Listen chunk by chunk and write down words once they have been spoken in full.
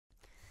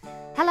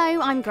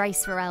Hello, I'm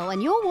Grace Farrell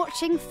and you're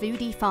watching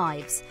Foodie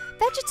Fives.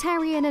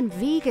 Vegetarian and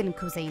vegan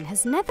cuisine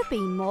has never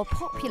been more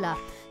popular.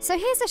 So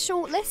here's a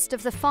short list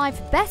of the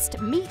 5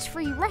 best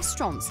meat-free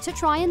restaurants to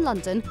try in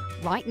London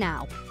right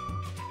now.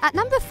 At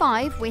number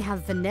 5, we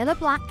have Vanilla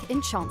Black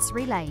in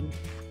Chancery Lane.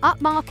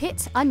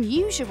 Upmarket,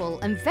 unusual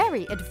and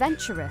very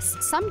adventurous,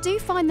 some do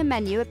find the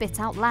menu a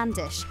bit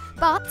outlandish.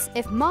 But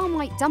if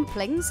Marmite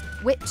dumplings,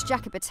 whipped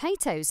jacket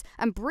potatoes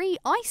and brie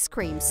ice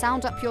cream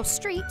sound up your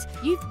street,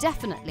 you've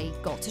definitely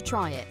got to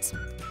try it.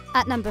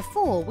 At number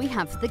 4, we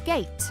have The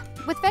Gate.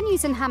 With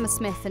venues in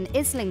Hammersmith and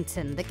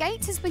Islington, The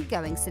Gate has been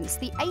going since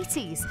the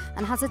 80s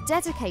and has a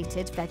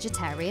dedicated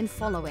vegetarian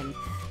following.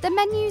 The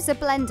menu's a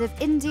blend of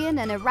Indian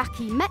and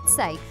Iraqi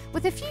mezze,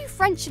 with a few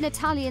French and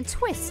Italian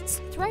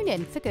twists thrown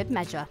in for good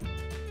measure.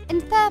 In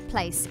third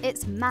place,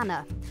 it's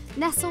Manor.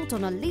 Nestled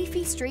on a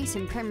leafy street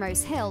in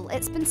Primrose Hill,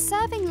 it's been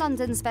serving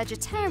London's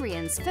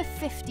vegetarians for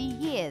 50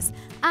 years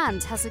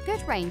and has a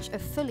good range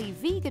of fully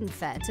vegan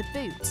fare to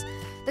boot.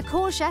 The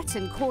courgette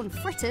and corn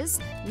fritters,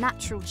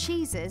 natural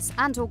cheeses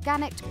and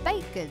organic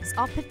baked goods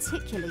are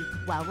particularly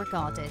well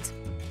regarded.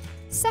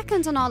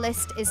 Second on our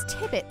list is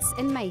Tibbetts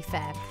in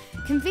Mayfair.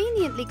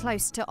 Conveniently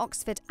close to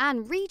Oxford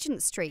and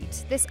Regent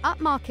Street, this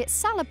upmarket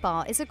salad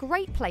bar is a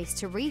great place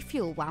to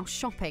refuel while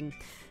shopping.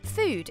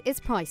 Food is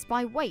priced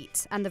by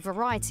weight and the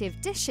variety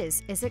of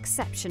dishes is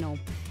exceptional.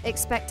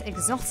 Expect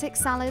exotic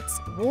salads,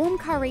 warm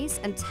curries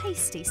and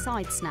tasty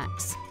side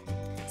snacks.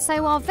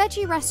 So our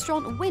veggie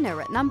restaurant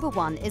winner at number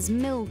 1 is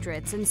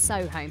Mildred's in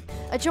Soho,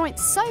 a joint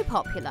so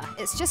popular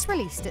it's just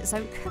released its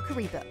own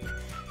cookery book.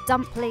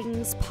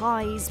 Dumplings,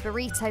 pies,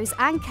 burritos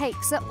and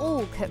cakes are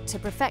all cooked to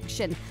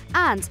perfection,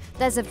 and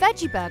there's a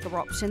veggie burger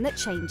option that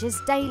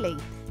changes daily.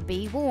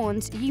 Be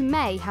warned, you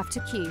may have to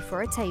queue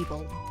for a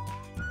table.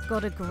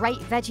 Got a great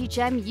veggie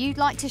gem you'd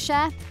like to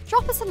share?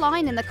 Drop us a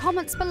line in the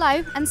comments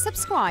below and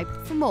subscribe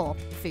for more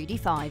Foodie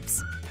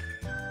Fives.